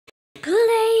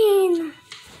Plane!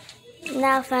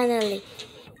 Now finally,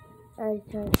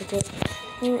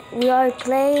 we are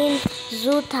playing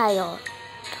Zoo Tile.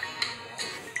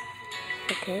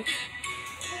 Okay.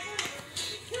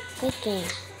 Good game.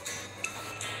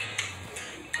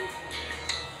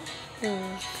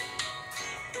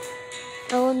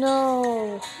 Oh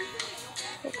no.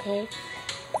 Okay.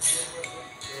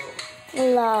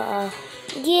 La.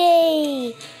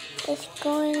 Yay! It's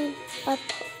going up.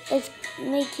 It's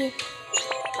making.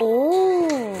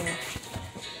 Oh.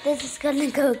 This is gonna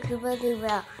go really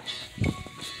well.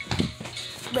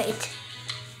 Wait.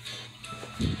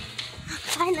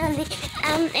 Finally,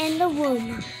 I'm in the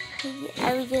room.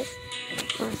 I will just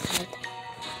outside.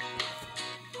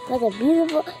 That's a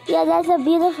beautiful. Yeah, that's a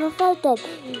beautiful fountain.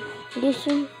 You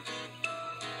should.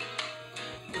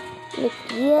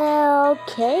 Yeah,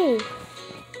 okay.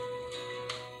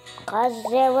 Cost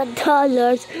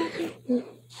 $0.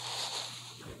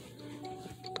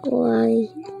 Why?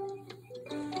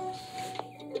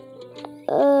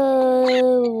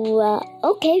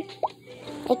 Okay.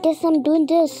 I guess I'm doing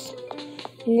this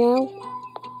now.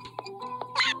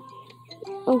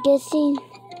 I'm guessing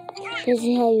this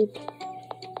is how you.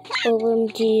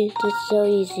 OMG, this is so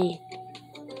easy.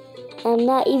 I'm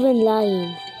not even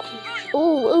lying. Ooh,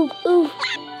 ooh, ooh.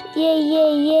 Yay,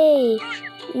 yay, yay.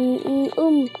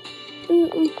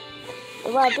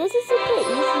 Wow, this is super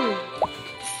easy.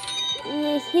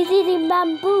 He's eating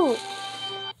bamboo.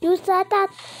 You saw that?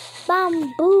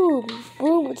 Bamboo.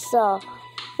 Boom saw.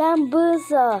 Bamboo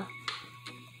saw.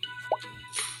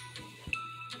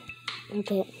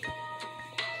 Okay.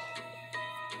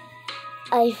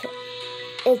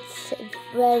 It's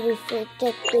very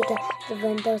protected. The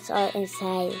windows are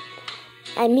inside.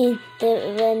 I mean,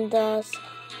 the windows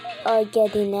are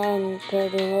getting and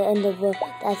putting it in the book.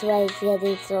 That's why it's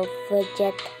getting so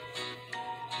frigid.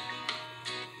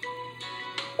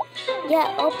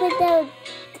 Yeah, open the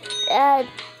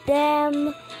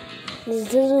damn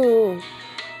zoo.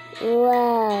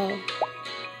 Wow.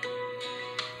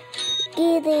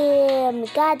 Get him!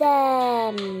 Got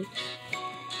him!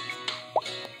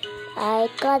 I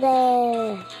got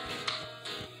it!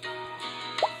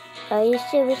 Are you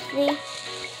seriously?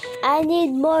 I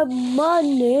need more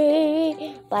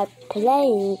money by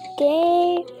playing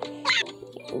game.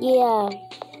 Yeah.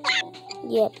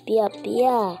 Yep.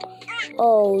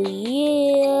 Oh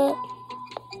yeah.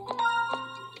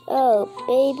 Oh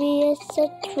baby, it's a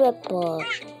triple.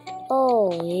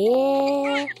 Oh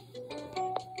yeah.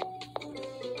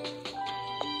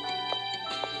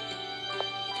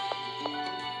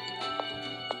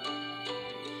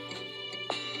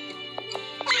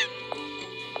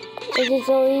 It is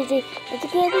so easy. It's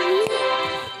getting easy.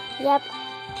 Yep.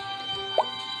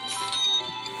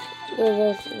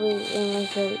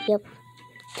 Yep.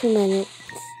 2 minutes.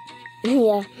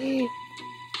 Yeah.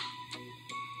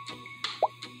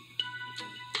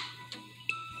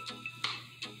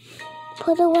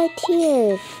 Put it right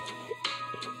here.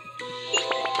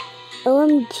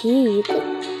 OMG.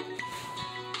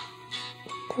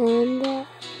 Panda.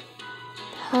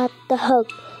 Hot dog.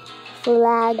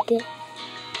 Flag.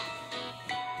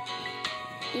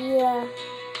 Yeah.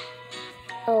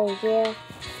 Oh, yeah.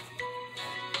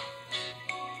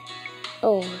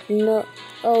 Oh, no.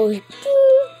 Oh, deep.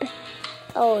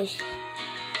 Oh,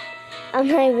 I'm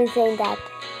not even saying that.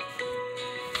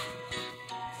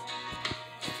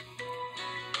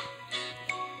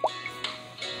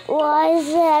 Why is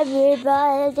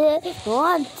everybody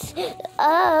wants?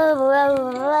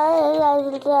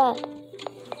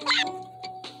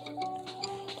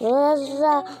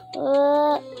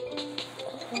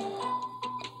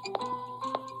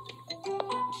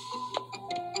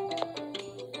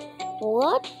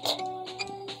 What?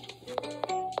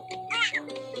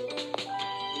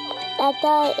 I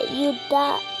thought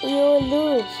you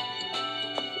lose.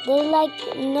 There's like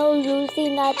no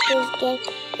losing at this game.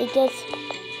 It just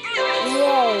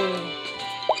yay.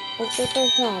 It's super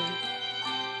fun.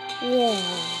 Yeah.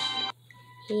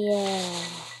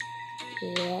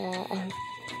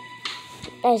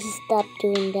 I should stop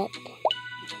doing that.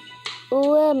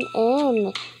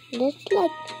 OMM. Let's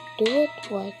like do it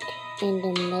right in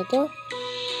the middle.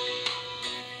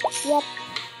 Yep.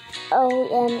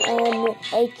 OMM,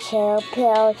 a chill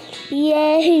pill.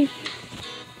 Yay!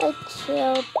 A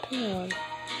chill pill.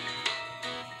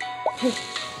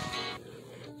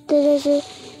 This is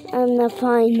I'm not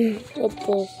fine with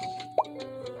this.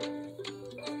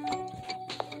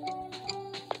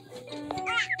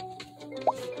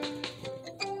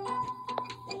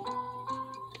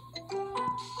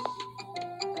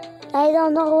 I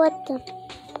don't know what the...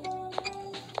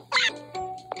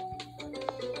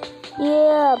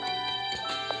 Yeah.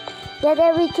 Get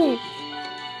everything.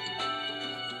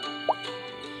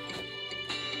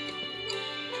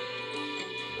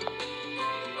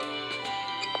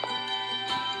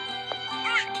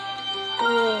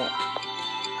 Yeah.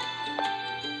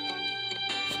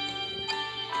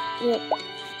 Yep.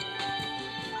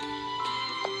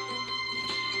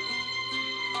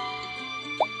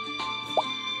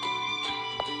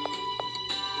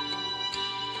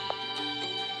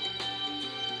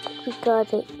 We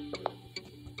got it.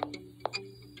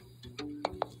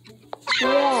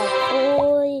 Yeah,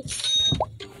 boy.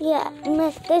 Yeah,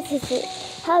 this is it.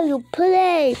 How you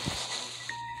play.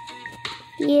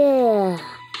 Yeah.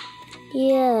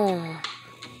 Yeah.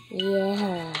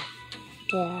 Yeah.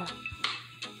 Yeah.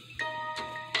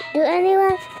 Do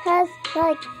anyone has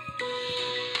like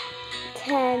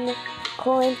 10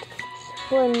 coins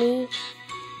for me?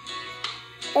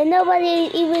 And nobody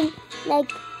even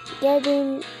like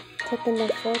taking a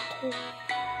photo.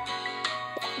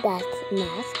 That's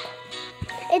mask.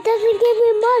 It doesn't give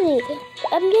me money.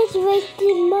 I'm just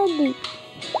wasting money.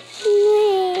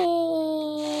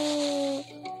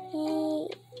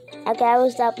 Okay, I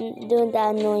will stop doing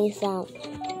that annoying sound.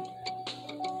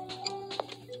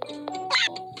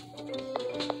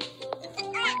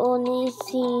 Only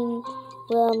seen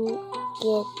from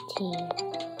getting.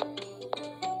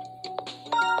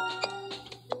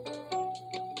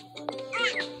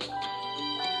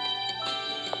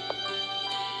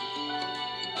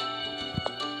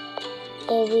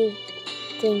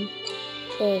 Everything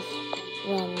is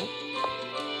running.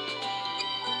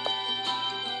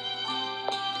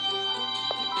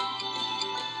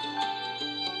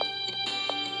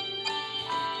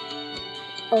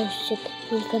 Oh shit,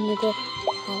 he's gonna go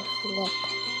half left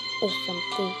or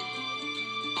something.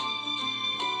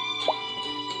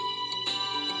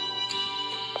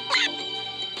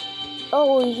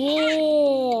 Oh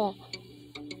yeah!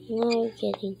 Now you're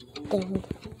getting done.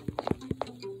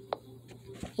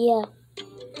 Yeah.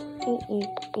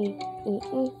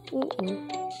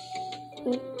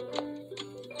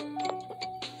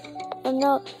 Oh no,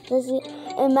 this is,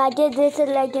 imagine this is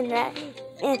like in that,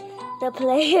 and the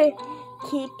player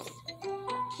keeps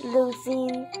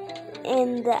losing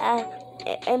and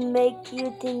and make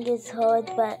you think it's hard,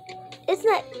 but it's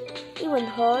not even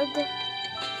hard.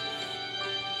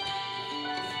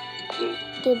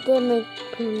 Give them a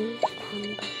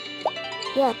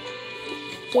yeah,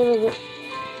 give it.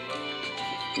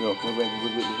 No, we're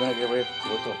gonna get ready to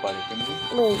go to a party, can we?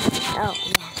 Wait, oh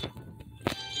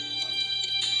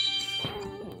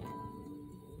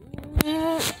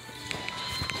yeah.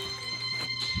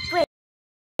 Wait,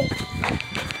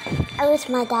 I was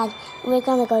my dad. We're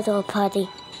gonna go to a party.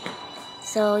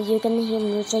 So you're gonna hear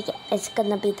music. It's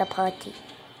gonna be the party.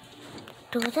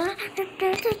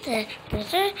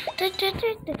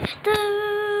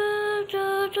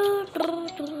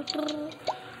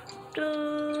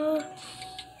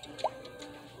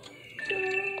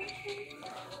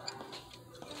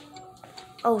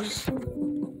 Oh,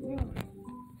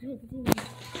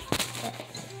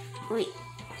 wait.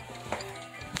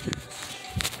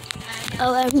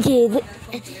 OMG,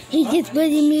 he gets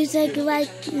putting music right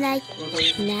like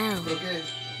now.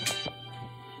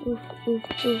 Ooh, ooh,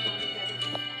 ooh.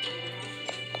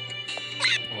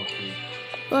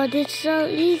 But it's so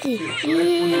easy.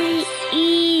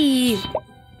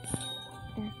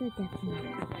 That's a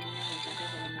definite.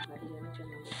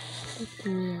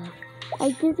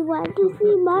 I just want to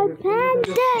see my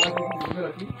panda.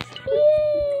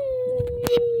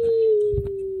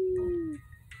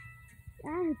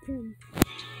 Adam.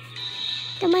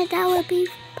 That would be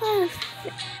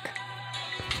perfect.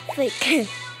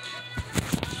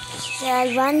 So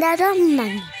I run out of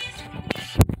money.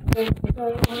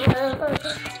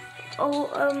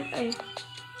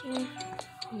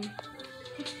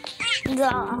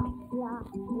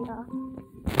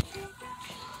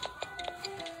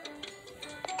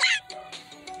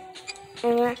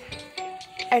 Yeah.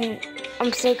 And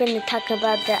I'm still going to talk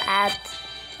about the ads.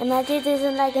 And I think there's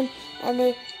like an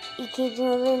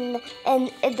occasionally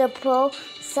and the pro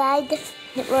side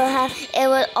it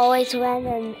will always run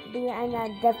and be on a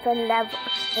different level,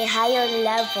 a higher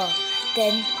level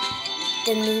than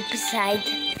the noob side.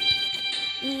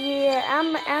 Yeah,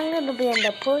 I'm gonna be on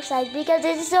the pro side because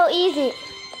it's so easy.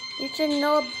 You should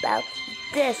know about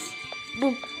this.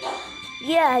 Boom.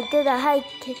 Yeah, I did a high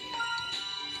kick.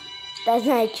 That's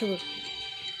not true.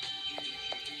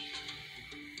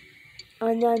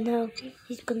 Oh no,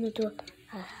 he's gonna do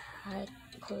a high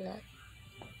collect.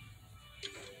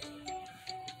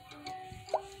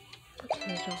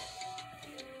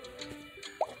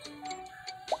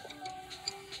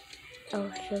 Oh,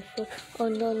 sure. Oh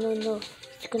no.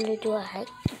 Just gonna do a hack.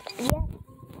 Yeah.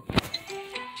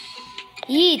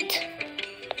 Eat.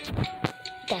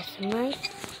 That's my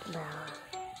flower.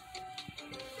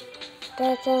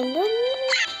 That's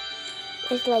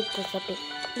it's like this a bit.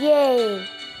 Yay!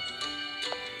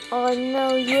 Oh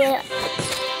no, yeah.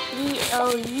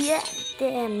 Oh yeah,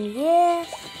 damn yeah.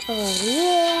 Oh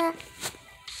yeah.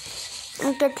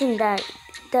 I'm getting that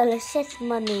delicious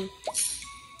money.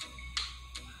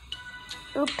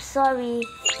 Oops, sorry.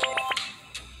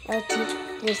 I'll keep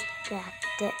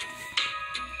distracted.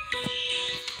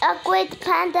 A great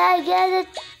panda, I get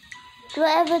it.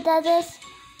 Whatever that is.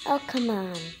 Oh, come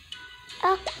on.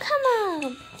 Oh, come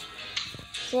on.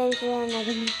 Seriously, I'm not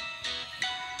gonna...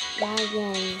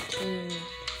 Lion King.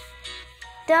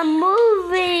 The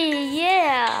movie,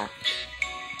 yeah.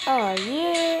 Oh,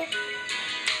 yeah.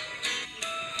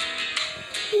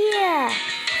 Yeah.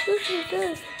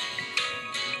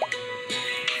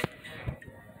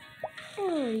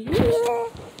 Oh, yeah.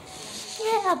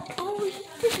 Yeah, boy.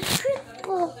 This is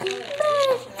triple.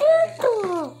 Nice,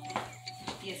 triple.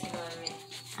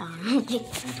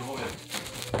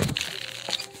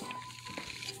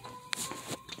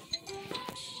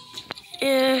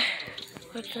 Yeah,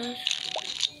 what's this?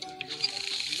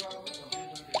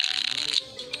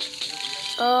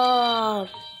 Oh,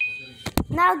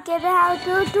 now give it how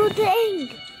to do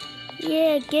things.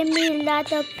 Yeah, give me a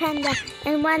lot of panda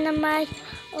and one of my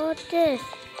this.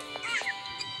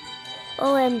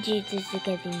 OMG, this is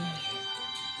getting me.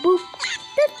 Boop.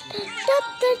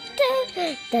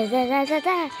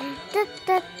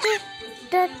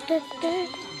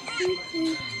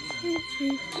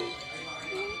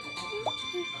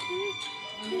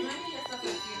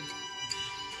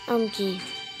 OMG.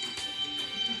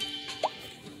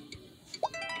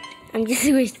 I'm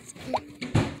just wish.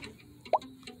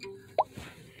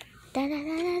 Da da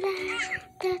da da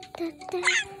da da da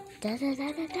da da da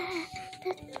da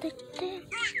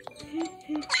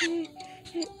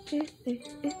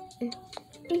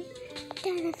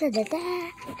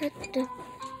da.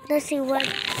 Let's see what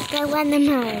that one of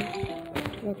mine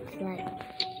looks like.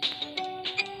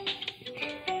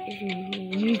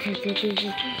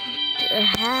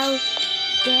 How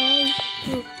they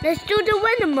do. Let's do the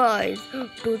Venomized.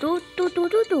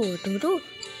 Do.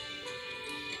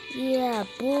 Yeah,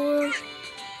 boy.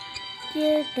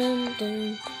 Yeah,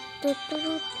 dun.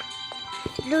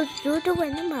 Let's do the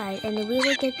Venomized, and we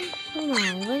will get. Come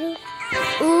on,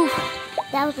 oof,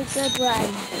 that was a good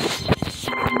one.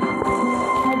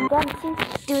 I'm going to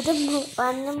do the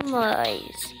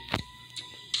Venomized.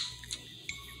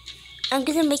 I'm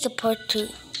gonna make a part 2.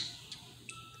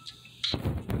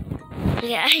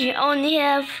 Yeah, I only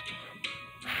have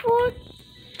 40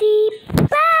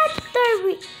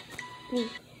 battery.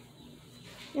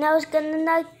 Now it's gonna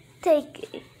not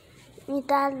take me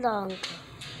that long.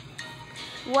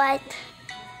 What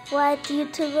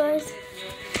YouTubers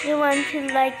you want to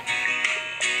like?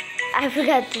 I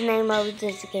forgot the name of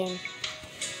this game.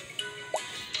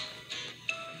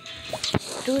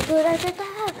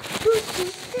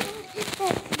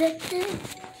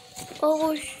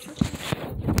 Oh.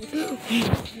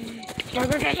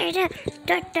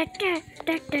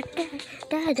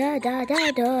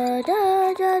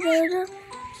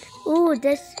 Ooh,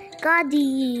 this got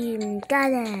him.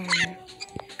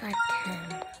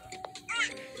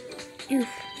 Oof,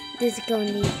 this is going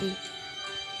easy.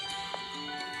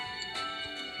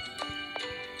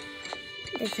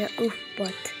 It's a oof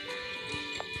bot.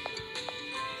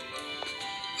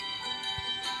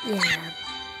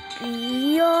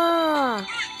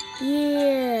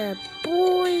 Yeah,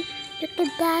 boy. You can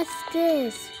pass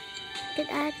this. You can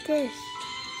add this.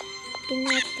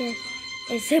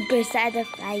 It's super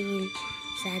satisfying.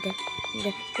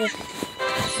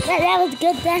 That was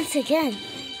good dance again.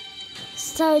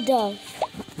 Sort of.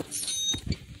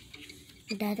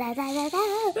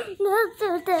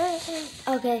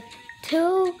 Okay,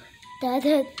 2.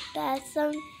 That's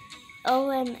some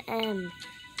OMM.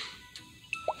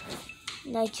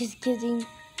 Like just kidding,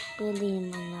 Billy in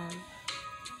my love.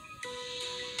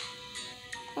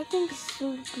 I think it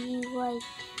should be right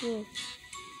here.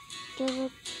 Give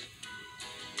it.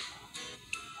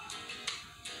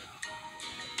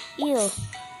 Ew.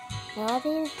 That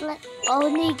is like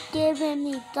only giving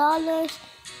me dollars.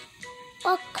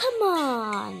 Oh, come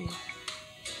on.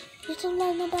 You should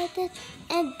learn about this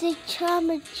and the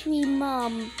geometry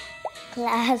mom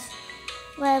class.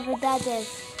 Whatever that is.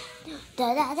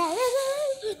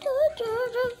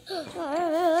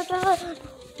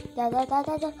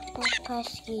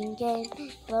 Question game.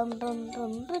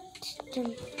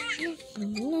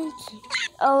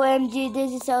 OMG,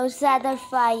 this is so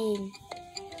satisfying.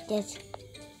 Yes.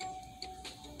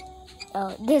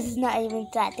 Oh, this is not even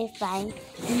satisfying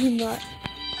anymore.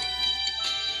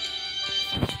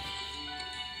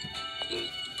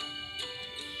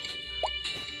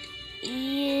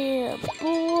 Yeah,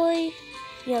 boy.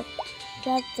 Yep,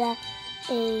 that's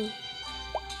a.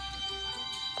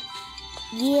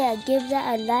 Yeah, give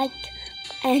that a like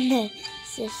and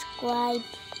subscribe.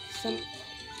 Some.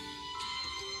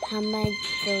 How am I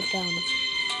so dumb?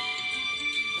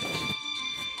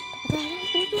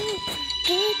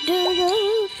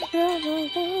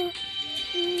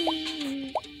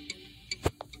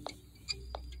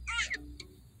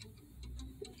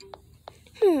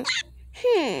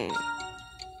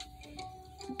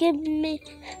 Give me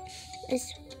a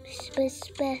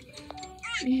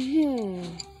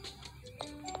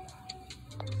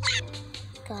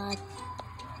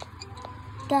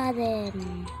got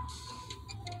him.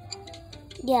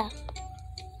 Yeah,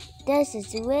 this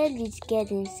is really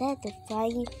getting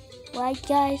satisfying. Right,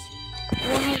 guys?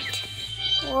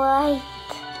 Right.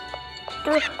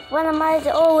 One of my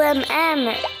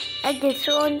OMM. I get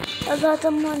on a lot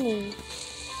of money.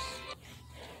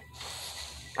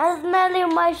 I'm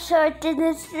smelling my shirt and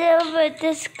it's silver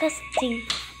disgusting.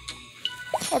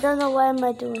 I don't know what am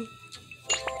I doing.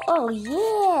 Oh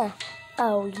yeah.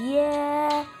 Oh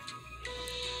yeah.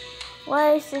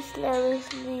 Why is this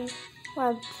seriously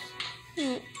want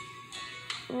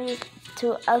me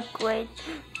to upgrade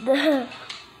the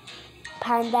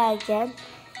panda again?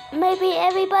 Maybe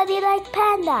everybody likes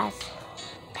pandas.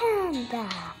 Panda.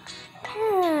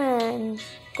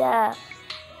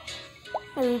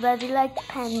 Everybody likes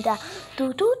panda.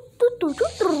 Do do do do do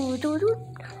do do do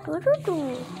do do do.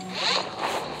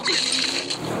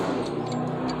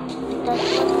 That's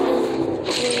what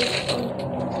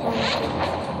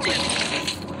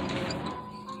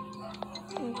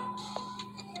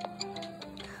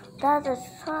that is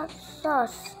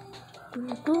sauce.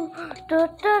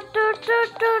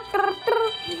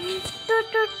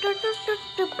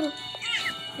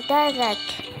 That's like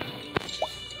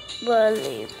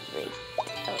believe it.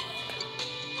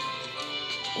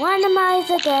 Randomize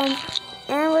again,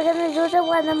 and we're gonna do the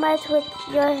randomize with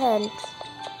your hands.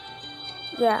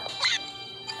 Yeah.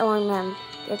 Oh man,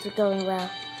 it's going well.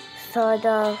 Sort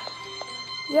of.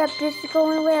 Yep, this is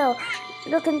going well.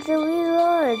 Look into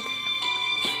reload.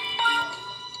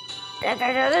 I'm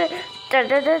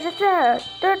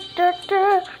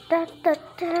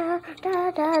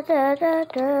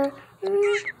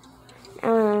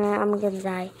gonna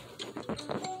die.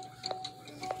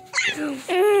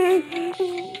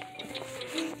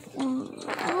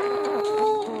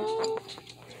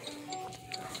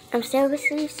 I'm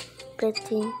seriously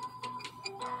splitting.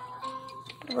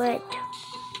 Wait.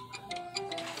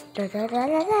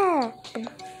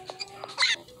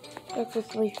 It's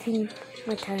just wasting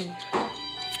my time.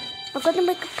 I'm gonna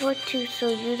make a part 2 so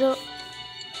you don't.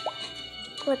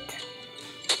 What?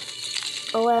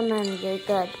 Oh man, you're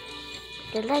good.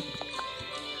 You're like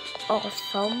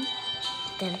awesome.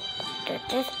 Then do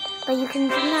this, but you can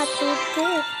not do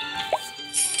this.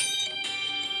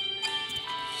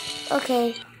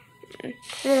 Okay,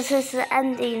 this is the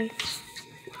ending.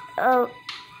 Oh,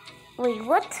 wait,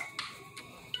 what?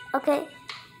 Okay,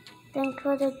 thanks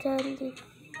for the ending.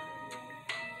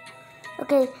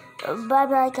 Okay, bye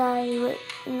bye guys.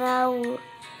 Now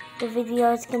the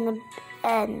video is gonna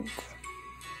end.